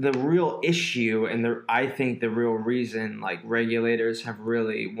 The real issue, and I think the real reason regulators have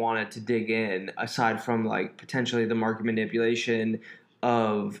really wanted to dig in, aside from potentially the market manipulation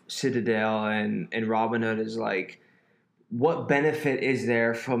of Citadel and Robinhood, is what benefit is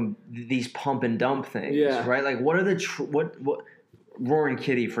there from these pump and dump things? Yeah. Right? What are what Roaring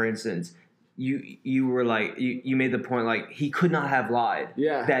Kitty, for instance? You were you made the point he could not have lied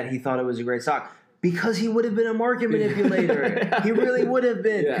that he thought it was a great stock. Because he would have been a market manipulator. He really would have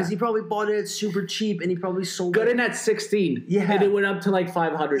been. Because he probably bought it super cheap and he probably sold Got in at 16. Yeah. And it went up to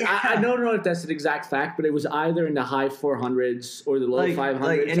 500. Yeah. I don't know if that's an exact fact, but it was either in the high 400s or the low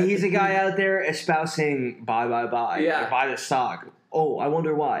 500s. And he's a guy out there espousing buy. Yeah. Buy the stock. Oh, I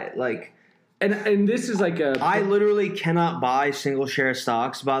wonder why. And this is I literally cannot buy single share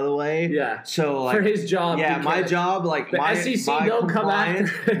stocks, by the way. Yeah. So for his job. Yeah, my job, the SEC don't come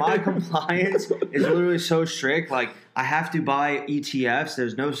after. My compliance is literally so strict. I have to buy ETFs.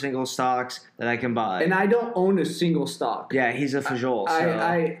 There's no single stocks that I can buy. And I don't own a single stock. Yeah, he's a fajol.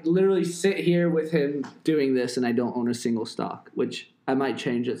 I literally sit here with him doing this, and I don't own a single stock, which I might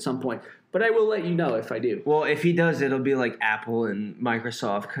change at some point. But I will let you know if I do. Well, if he does, it'll be like Apple and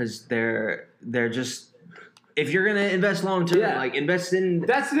Microsoft because they're just. If you're gonna invest long term, invest in.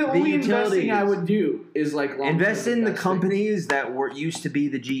 That's the only investing I would do is long term. Invest in the companies that used to be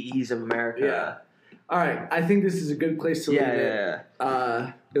the GEs of America. Yeah. All right, I think this is a good place to leave it.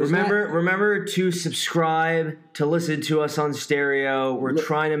 Remember to subscribe, to listen to us on stereo. We're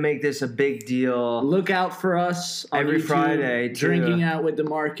trying to make this a big deal. Look out for us on every YouTube, Friday. Drinking Out with the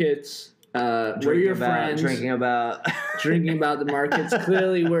Markets. We're your friends. Drinking about the markets.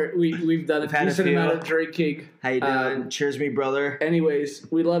 Clearly, we've done a decent amount of drinking. How you doing? Cheers, me brother. Anyways,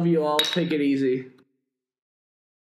 we love you all. Take it easy.